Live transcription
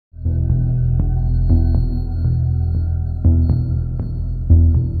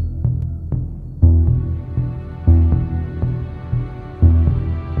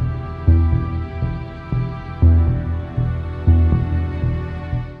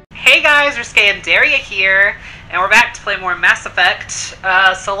Hey guys, Risque and Daria here, and we're back to play more Mass Effect.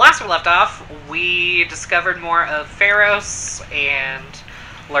 So last we left off, we discovered more of Pharos and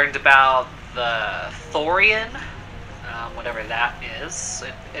learned about the Thorian, whatever that is.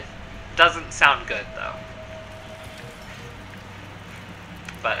 It doesn't sound good though.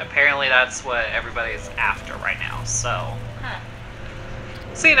 But apparently that's what everybody's after right now, so...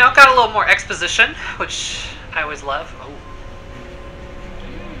 So, you know, got a little more exposition, which I always love. Oh.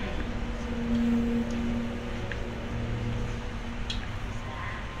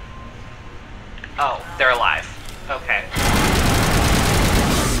 Oh, they're alive. Okay.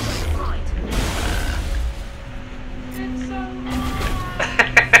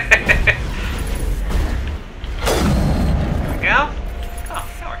 There we go. Oh,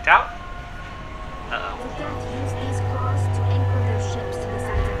 that worked out. Uh-oh. The Geth use these claws to anchor their ships to the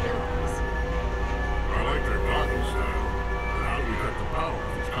sides of buildings. I like their docking style. But how do we cut the power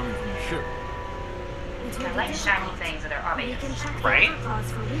if it's coming from the ship? I like shiny things that are We obvious. can check the Right? other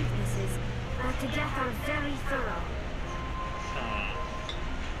claws for weaknesses, but the Geth are very thorough.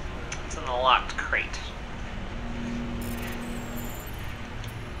 It's in the locked crate.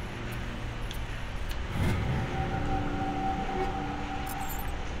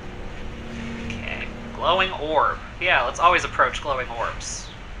 Okay. Glowing orb. Yeah, let's always approach glowing orbs.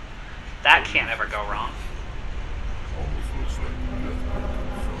 That can't ever go wrong. Almost looks like the Geth built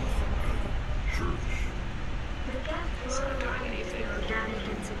themselves some kind of church. The Geth It's not were doing aligned anything. with organic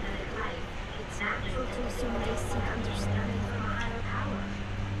and synthetic life. It's natural to assume they seek understanding from a higher power.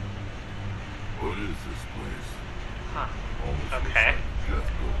 What is this place? Huh. Almost looks Okay. like Geth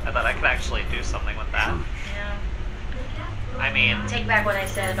built I thought I could themselves actually do something with that. church. Yeah. The Geth were I mean, Take back what I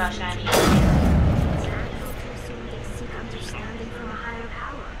said about shiny. It's natural to assume they seek understanding from a higher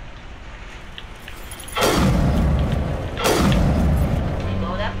power. They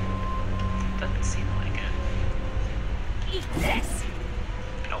blow it up. doesn't seem like it. Eat this.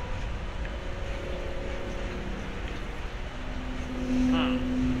 Nope.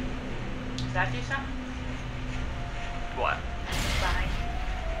 Does that do something? What? Behind.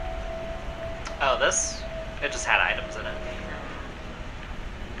 Oh, this? It just had items in it.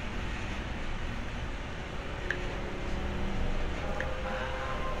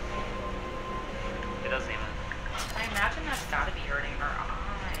 It doesn't even... I imagine that's gotta be hurting her eyes.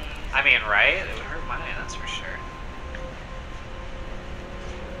 I mean, right? It would hurt mine, that's for sure.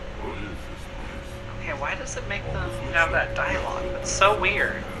 What is this place? Okay, why does it make them have that dialogue? It's so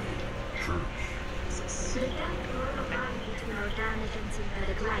weird. Church. This is- The Geth were aligned between organic and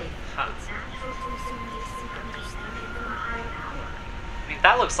synthetic life. Huh. It's natural to assume they seek understanding from a higher power. I mean,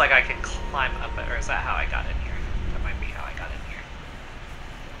 that looks like I can climb up it, or is that how I got in here? That might be how I got in here.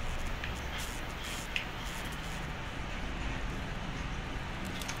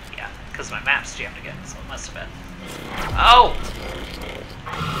 Yeah, because my map's jammed again, so it must have been. Oh!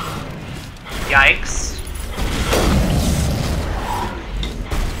 Yikes.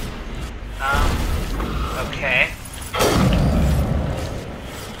 Okay.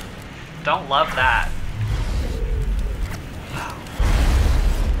 Don't love that.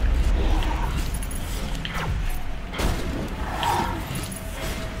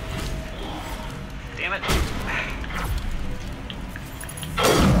 Damn it.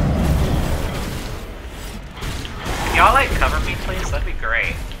 Can y'all, like, cover me, please? That'd be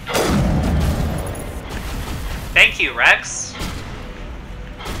great. Thank you, Rex.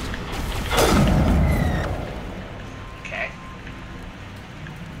 Okay.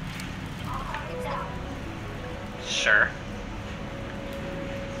 Sure.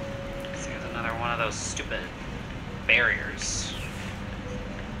 See, there's another one of those stupid barriers.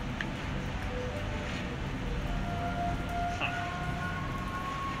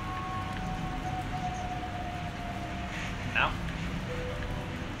 No?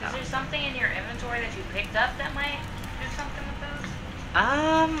 Is there something in your inventory that you picked up that might do something with those?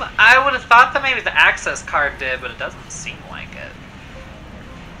 I would have thought that maybe the access card did, but it doesn't seem like it.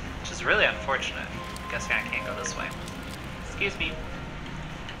 Which is really unfortunate. Guessing I can't go this way. Excuse me.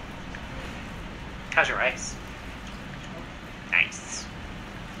 How's your rice? Nice.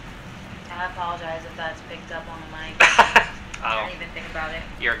 I apologize if that's picked up on the mic. I Oh, didn't even think about it.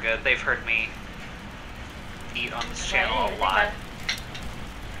 you're good. They've heard me eat on this Okay, I channel didn't a even lot.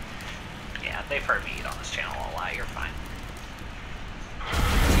 think Yeah, they've heard me eat on this channel a lot. You're fine.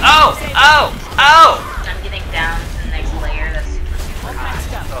 Oh! Oh! Oh! about it. I'm getting down to the next layer that's super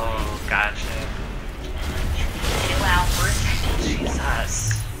high. Oh, gotcha. Chill out for a second.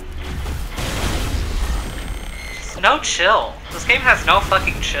 Jesus. Just no chill. This game has no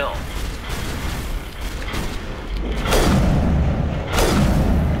fucking chill.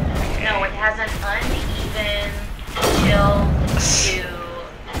 to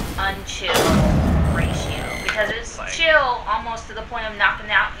unchill ratio. Because it's Like- chill almost to the point of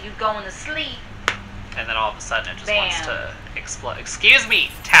knocking out you going to sleep. And then all of a sudden it just Bam. wants to explode. Excuse me,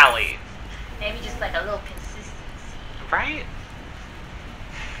 Tally. Maybe just like a little consistency. Right?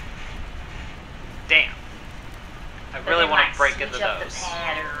 Damn. I But really then, want like, to break switch into up those. the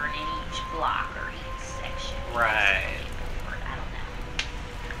pattern in each block or each section. Right. Or, I don't know.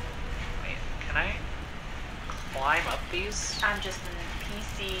 Wait, can I climb up these? I'm just a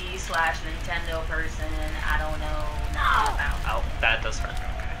PC/Nintendo person. I don't know nothing about Oh, that does hurt.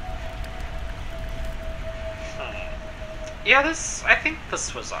 Okay. Yeah, I think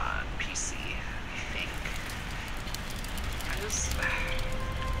this was on PC. I think. I just.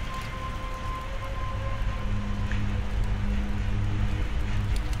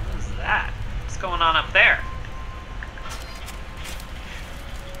 What is that? What's going on up there?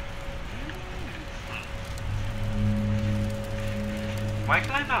 Why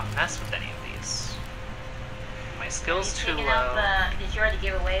can I not mess with any of these? My skill's too Taking low. out did you already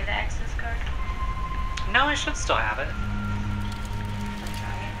give away the access card? No, I should still have it.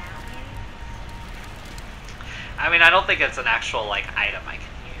 Try it now, maybe? I mean, I don't think it's an actual, like, item I can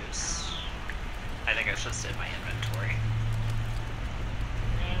use. I think it's just in my inventory.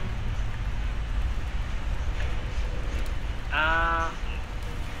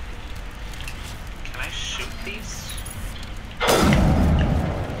 Can I shoot these?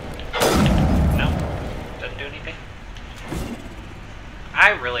 No. Doesn't do anything. I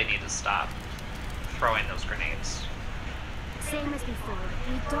really need to stop throwing those grenades. Same as before.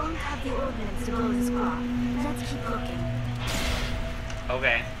 We don't have the ordnance to blow this crop. Let's keep looking.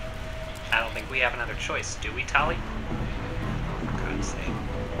 Okay. I don't think we have another choice, do we, Tally? For God's sake.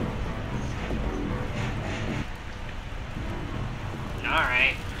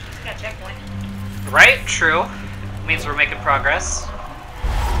 Alright. Just got a checkpoint. Right? True. Means we're making progress.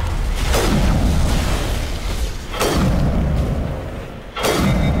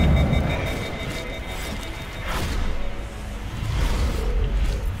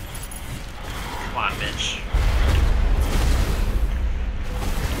 Come on, bitch.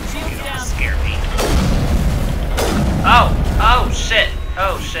 You don't scare me. Oh! Oh, shit!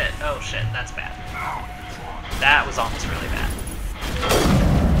 Oh, shit! Oh, shit. That's bad. That was almost really bad.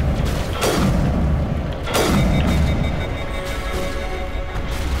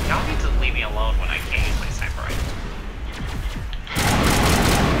 Y'all need to leave me alone when I can't use my sniper rifle.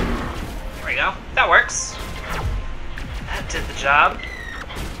 There we go. That works. That did the job.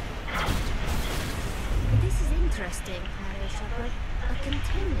 This is interesting, Mary Shepard. A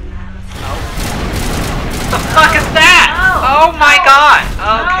containment mammoth. Oh. What the fuck is that? Oh. Oh my Oh. god.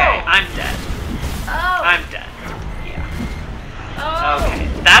 Okay, Oh. I'm dead. Oh! I'm dead. Yeah. Oh! Okay,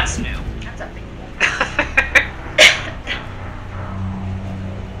 that's new. That's a big one.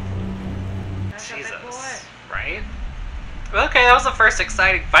 That's a big boy. Jesus. Right? Okay, that was the first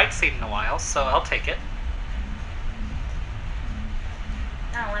exciting fight scene in a while, so I'll take it.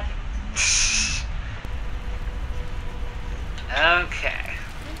 I don't like it. Okay.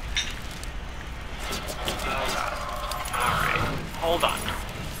 Oh god. Alright. Hold on.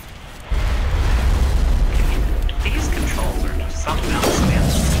 These controls are just something else, man.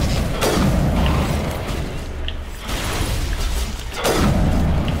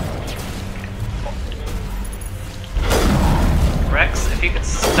 Rex, if you could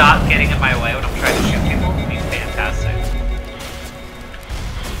stop getting in my way when I'm trying to shoot people, it would be fantastic.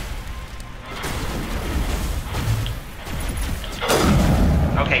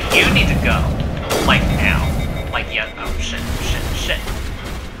 Okay, you need to go. Like now. Like, yeah. Oh, shit, shit, shit.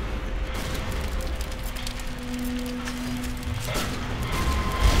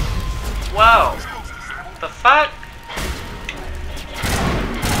 Whoa. The fuck?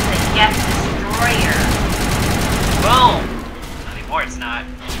 The Geth Destroyer. Boom. Not anymore, it's not.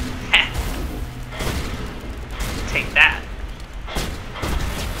 Take that.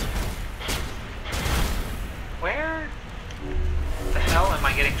 Where the hell am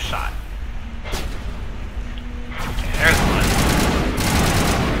I getting shot? Okay, there's one.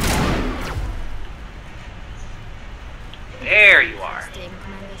 There you are. Interesting,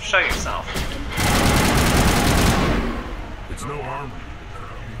 Commander Show Shepard. yourself. It's no armor.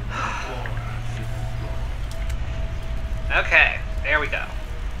 Okay, there we go.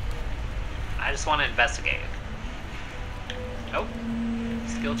 I just want to investigate. Oh.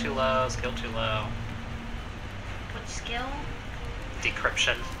 Skill too low, skill too low. Which skill?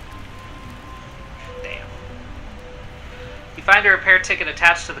 Decryption. Damn. You find a repair ticket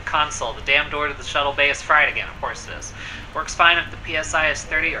attached to the console. The damn door to the shuttle bay is fried again. Of course it is. Works fine if the PSI is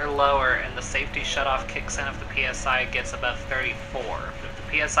 30 or lower and the safety shutoff kicks in if the PSI gets above 34.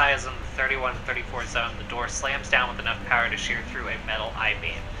 If the PSI is in the 31 to 34 zone, the door slams down with enough power to shear through a metal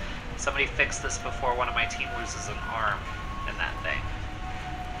I-beam. Somebody fix this before one of my team loses an arm in that thing.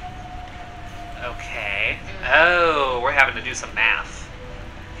 Okay. Oh, we're having to do some math.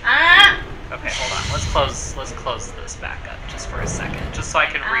 Okay, hold on. Let's close this back up just for a second, just so I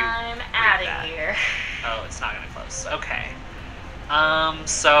can I'm out of here. Oh, it's not gonna close. Okay.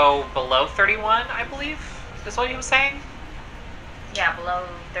 So below 31, I believe, is what he was saying? Yeah, below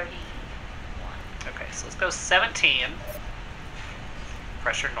 31. Okay, so let's go 17.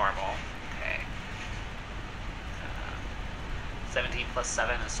 Pressure normal. Okay. 17 plus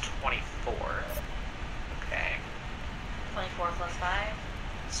 7 is 24. Okay. 24 plus 5?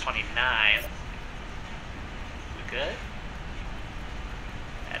 It's 29. We good?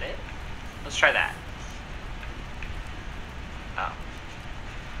 Edit. Let's try that. Oh.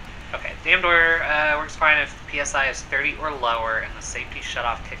 Okay, the damn door works fine if the PSI is 30 or lower and the safety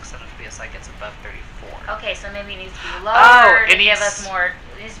shutoff kicks in if the PSI gets above 34. Okay, so maybe it needs to be lower to needs, give us more.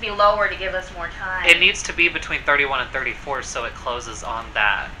 It needs to be lower to give us more time. It needs to be between 31 and 34 so it closes on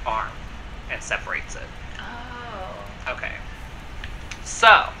that arm and separates it. Oh. Okay.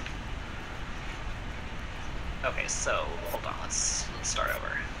 So. Okay, so hold on. Let's start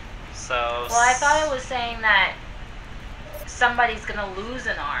over. So. Well, I thought it was saying that somebody's gonna lose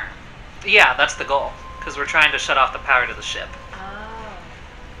an arm. Yeah, that's the goal, because we're trying to shut off the power to the ship. Oh.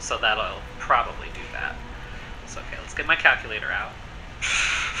 So that'll probably do that. So okay, let's get my calculator out.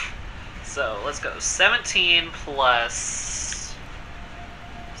 So let's go 17 plus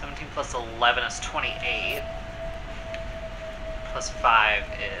 11 is 28. Plus 5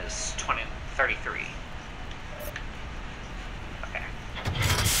 is 33. Okay.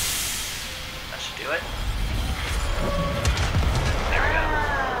 That should do it. There we go.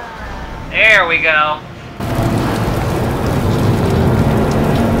 There we go.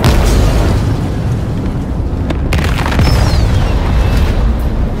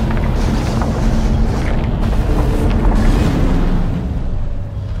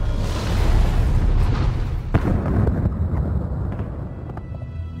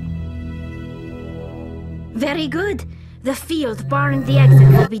 Very good. The field barring the exit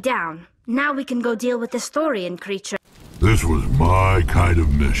will be down. Now we can go deal with the Storian creature. This was my kind of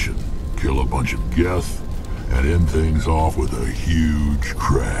mission. Kill a bunch of Geth and end things off with a huge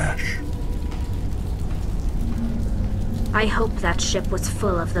crash. I hope that ship was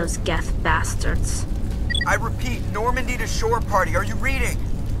full of those Geth bastards. I repeat, Normandy to shore party. Are you reading?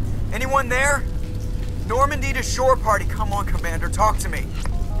 Anyone there? Normandy to shore party. Come on, Commander. Talk to me.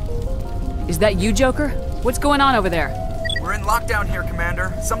 Is that you, Joker? What's going on over there? We're in lockdown here,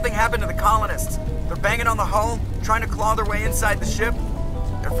 Commander. Something happened to the colonists. They're banging on the hull, trying to claw their way inside the ship.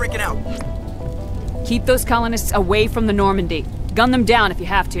 They're freaking out. Keep those colonists away from the Normandy. Gun them down if you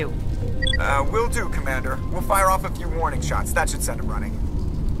have to. Will do, Commander. We'll fire off a few warning shots. That should send them running.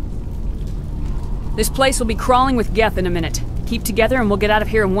 This place will be crawling with Geth in a minute. Keep together and we'll get out of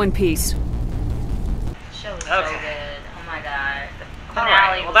here in one piece. Show was so good. Oh my god. The finale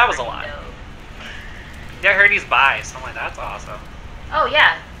Alright, well that was a freaking lot. dope. Yeah, I heard he's bi, so I'm like, that's awesome. Oh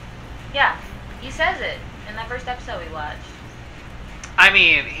yeah. Yeah. He says it in that first episode we watched. I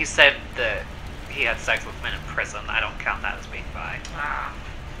mean, he said that he had sex with men in prison. I don't count that as being bi. Ah.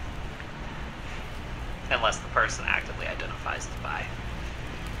 Unless the person actively identifies as bi.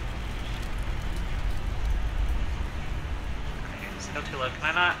 Okay, let's go too low. Can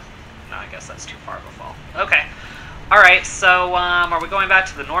I not? No, I guess that's too far of a fall. Okay. Alright, so, are we going back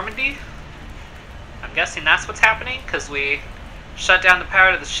to the Normandy? I'm guessing that's what's happening, because we shut down the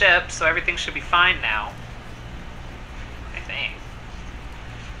power to the ship, so everything should be fine now. I think.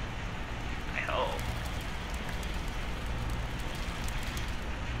 I hope.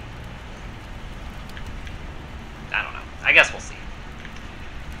 I don't know. I guess we'll see.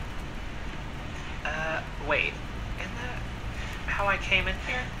 Wait. Isn't that how I came in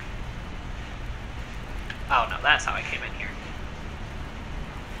here? Oh, no, that's how I came in here.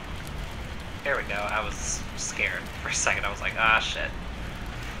 There we go. I was scared for a second. I was like, ah, shit.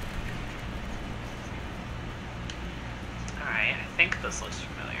 Alright, I think this looks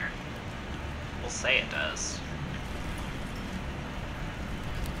familiar. We'll say it does.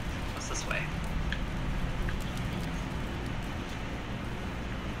 What's this way?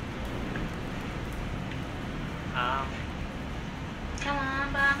 Come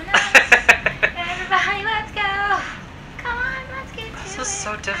on, bomb it up. Everybody, let's go. Come on, let's get to it. This is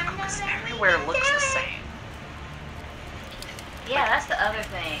so difficult because everywhere looks the same. Yeah, that's the other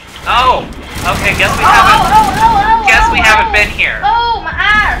thing. Oh! Okay, guess we have haven't been here. Oh, my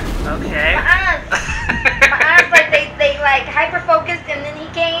eyes. Okay. My eyes. My eyes, like, they like hyper-focused, and then he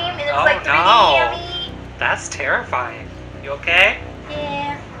came, and it was like 3D on me. That's terrifying. You okay?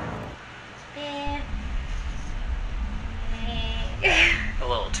 Yeah. A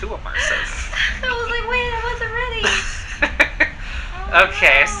little too immersive. I was like, wait, I wasn't ready.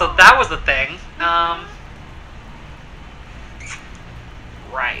 Okay, so that was the thing.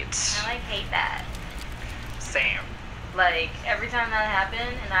 Right. I like hate that. Same. Like, every time that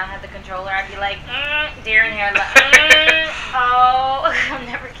happened and I had the controller, I'd be like, deer in here, like, oh, I'm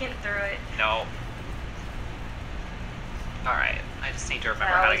never getting through it. No. Alright, I just need to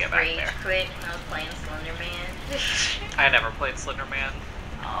remember how to get back there. Quit when I was playing Slender Man. I never played Slender Man.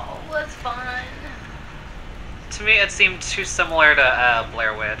 Oh, it was fun. To me, it seemed too similar to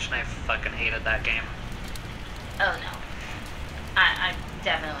Blair Witch, and I fucking hated that game. Oh, no. I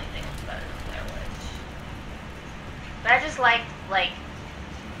definitely think it's better than Blair Witch. But I just liked, like,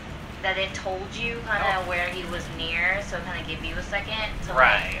 that it told you kind of where he was near, so it kind of gave you a second to,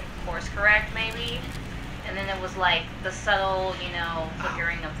 like, course correct, maybe. And then it was, like, the subtle, you know,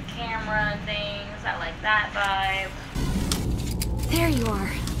 flickering of the camera and things. I like that vibe. There you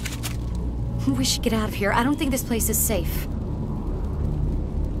are. We should get out of here. I don't think this place is safe.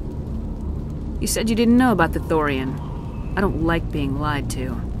 You said you didn't know about the Thorian. I don't like being lied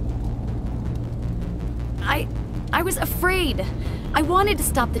to. I was afraid. I wanted to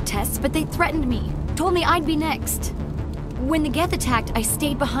stop the tests, but they threatened me. Told me I'd be next. When the Geth attacked, I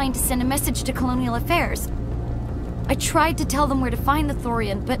stayed behind to send a message to Colonial Affairs. I tried to tell them where to find the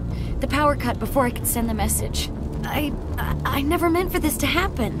Thorian, but the power cut before I could send the message. I never meant for this to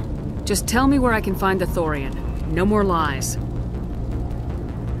happen. Just tell me where I can find the Thorian. No more lies.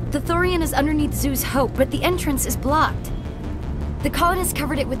 The Thorian is underneath Zoo's Hope, but the entrance is blocked. The colonists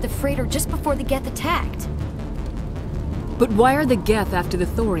covered it with the freighter just before the Geth attacked. But why are the Geth after the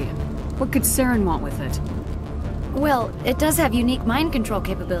Thorian? What could Saren want with it? Well, it does have unique mind control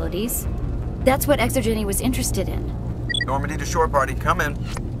capabilities. That's what Exogeny was interested in. Normandy to shore party, come in.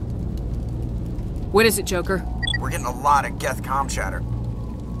 What is it, Joker? We're getting a lot of Geth comm chatter.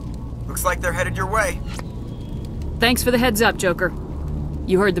 Looks like they're headed your way. Thanks for the heads up, Joker.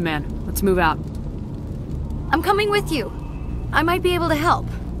 You heard the man. Let's move out. I'm coming with you. I might be able to help.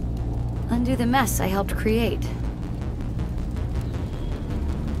 Undo the mess I helped create.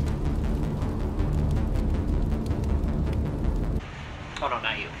 Oh no,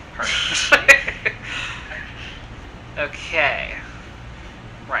 not you. Her. Okay.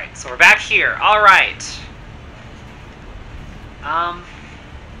 Right, so we're back here. Alright. I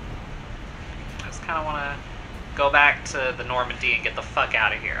just kind of want to go back to the Normandy and get the fuck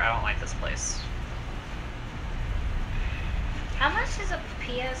out of here. I don't like this place. How much is a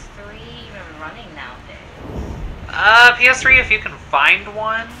PS3 even running nowadays? PS3 if you can find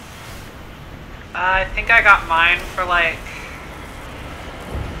one. I think I got mine for like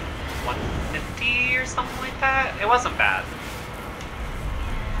 $150 or something like that. It wasn't bad.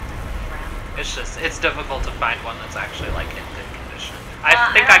 It's just, it's difficult to find one that's actually like in good condition.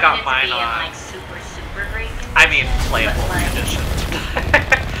 I think I got mine on. In, like, super great condition. I mean, playable like, condition.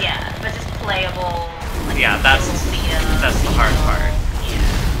 Yeah, but just playable. Like, yeah, that's the hard part. Yeah.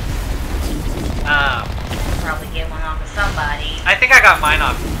 Probably get one off of somebody. I think I got mine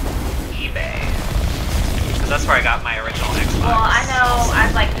off eBay. Because that's where I got my original Xbox. Well, I know,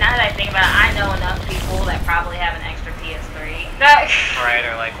 now that I think about it, I know enough people that probably have an extra PS3. Right,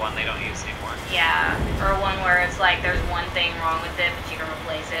 or like one they don't use anymore. Yeah, or one where it's like there's one thing wrong with it, but you can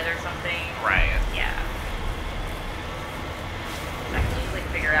replace it or something. Right. Yeah. I can usually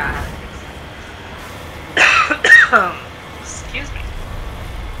figure out how to fix it. Excuse me.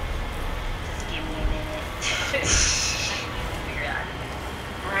 Just give me a minute. I can usually figure it out.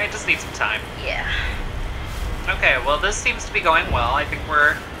 Alright, just need some time. Yeah. Okay, well this seems to be going well. I think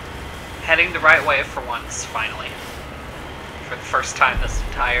we're heading the right way for once, finally. For the first time this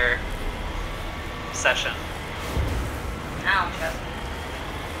entire session. I don't trust me.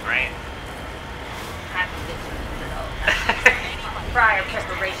 Right? I can get to it all. Prior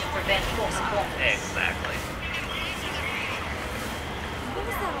preparation prevents poor performance. Exactly. What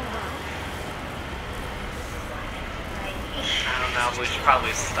was that all about? I don't know, we should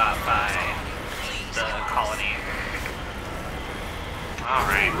probably stop by the colony.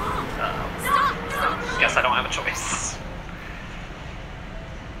 Alright. Guess I don't have a choice.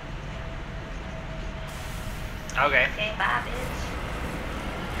 Okay. Okay, bye, bitch.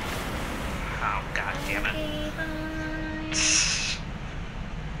 Oh, god damn it. Okay, bye.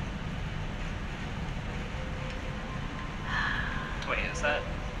 Wait, is that...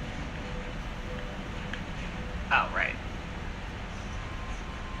 Oh, right.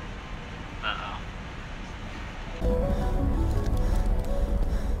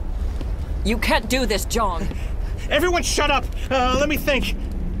 You can't do this, Jong. Everyone shut up! Let me think.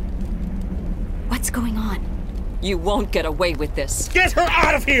 What's going on? You won't get away with this. Get her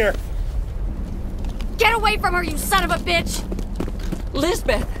out of here! Get away from her, you son of a bitch!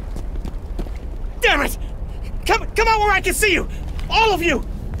 Lisbeth! Damn it! Come out where I can see you! All of you!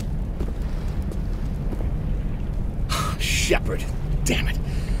 Shepard. Damn it.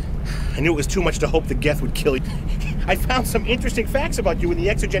 I knew it was too much to hope the Geth would kill you. I found some interesting facts about you in the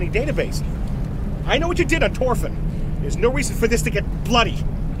exogenic database. I know what you did on Torfin. There's no reason for this to get bloody.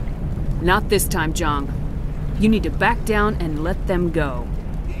 Not this time, Jong. You need to back down and let them go.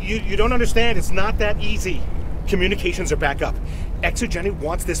 You don't understand. It's not that easy. Communications are back up. Exogenic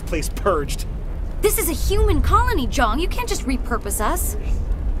wants this place purged. This is a human colony, Jong. You can't just repurpose us.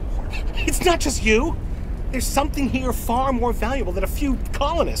 It's not just you. There's something here far more valuable than a few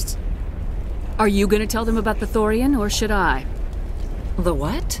colonists. Are you gonna tell them about the Thorian, or should I? The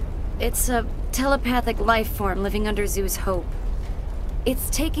what? It's a telepathic life form living under Zoo's hope. It's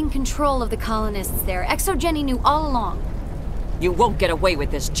taking control of the colonists there. Exogeny knew all along. You won't get away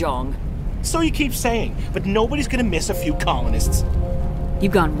with this, Jong. So you keep saying, but nobody's gonna miss a few colonists.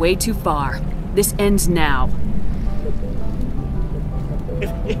 You've gone way too far. This ends now.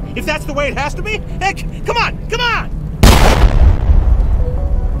 If that's the way it has to be, heck, come on, come on!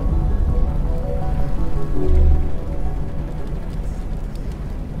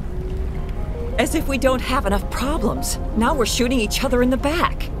 As if we don't have enough problems. Now we're shooting each other in the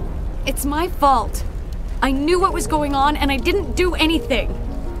back. It's my fault. I knew what was going on and I didn't do anything.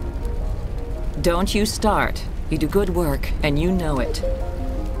 Don't you start. You do good work, and you know it.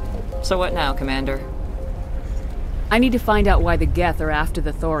 So what now, Commander? I need to find out why the Geth are after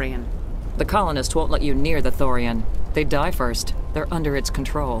the Thorian. The colonists won't let you near the Thorian. They die first. They're under its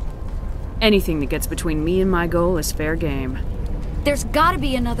control. Anything that gets between me and my goal is fair game. There's gotta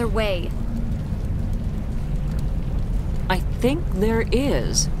be another way. I think there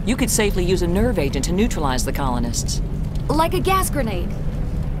is. You could safely use a nerve agent to neutralize the colonists. Like a gas grenade.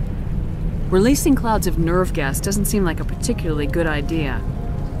 Releasing clouds of nerve gas doesn't seem like a particularly good idea.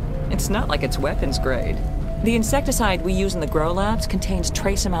 It's not like it's weapons grade. The insecticide we use in the grow labs contains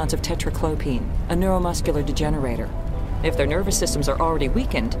trace amounts of tetraclopine, a neuromuscular degenerator. If their nervous systems are already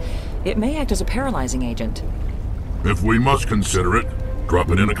weakened, it may act as a paralyzing agent. If we must consider it, drop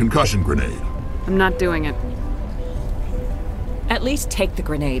it in a concussion grenade. I'm not doing it. At least take the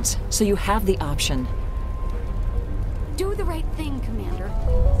grenades, so you have the option. Do the right thing, Commander.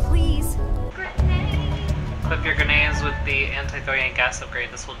 Please. Equip your grenades with the anti-Thorian gas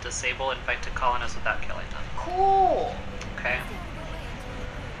upgrade. This will disable infected colonists without killing them. Cool. Okay.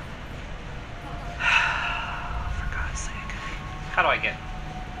 For God's sake. How do I get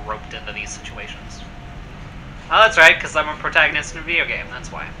roped into these situations? Oh, that's right, because I'm a protagonist in a video game. That's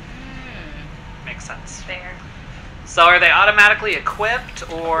why. Makes sense. Fair. So are they automatically equipped,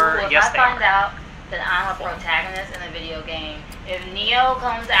 or Ooh, yes, if they I find are? out that I'm a protagonist in a video game, if Neo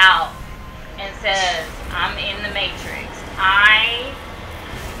comes out and says, I'm in the Matrix, I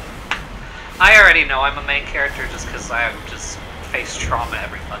already know I'm a main character just because I've just faced trauma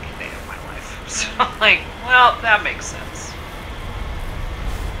every fucking day of my life. So, like, well, that makes sense.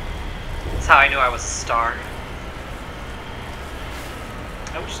 That's how I knew I was a star.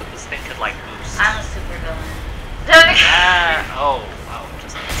 I wish that this thing could, like, boost. I'm a supervillain. Oh.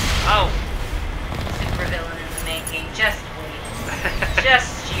 Supervillain in the making. Just wait.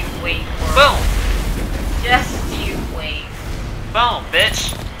 Just you wait, world. Boom! Just you wait. Boom,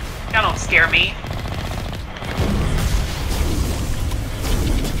 bitch. Y'all don't scare me.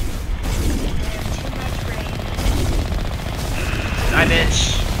 Die,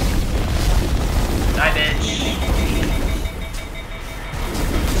 bitch. Die, bitch.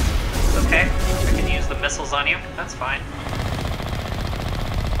 It's okay. I can use the missiles on you. That's fine.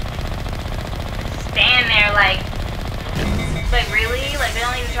 Stand there like really? Like, they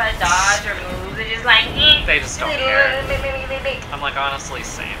don't even try to dodge or move. They're just like, They just don't care. I'm like, honestly,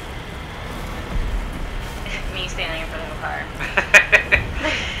 same. Me standing in front of a car.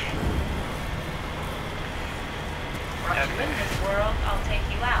 Brought you in this world, I'll take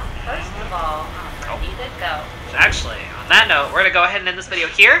you out. First of all, I'm ready to go. Actually, on that note, we're going to go ahead and end this video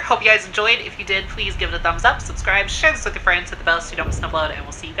here. Hope you guys enjoyed. If you did, please give it a thumbs up, subscribe, share this with your friends, hit the bell so you don't miss an upload, and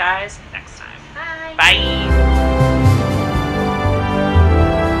we'll see you guys next time. Bye. Bye!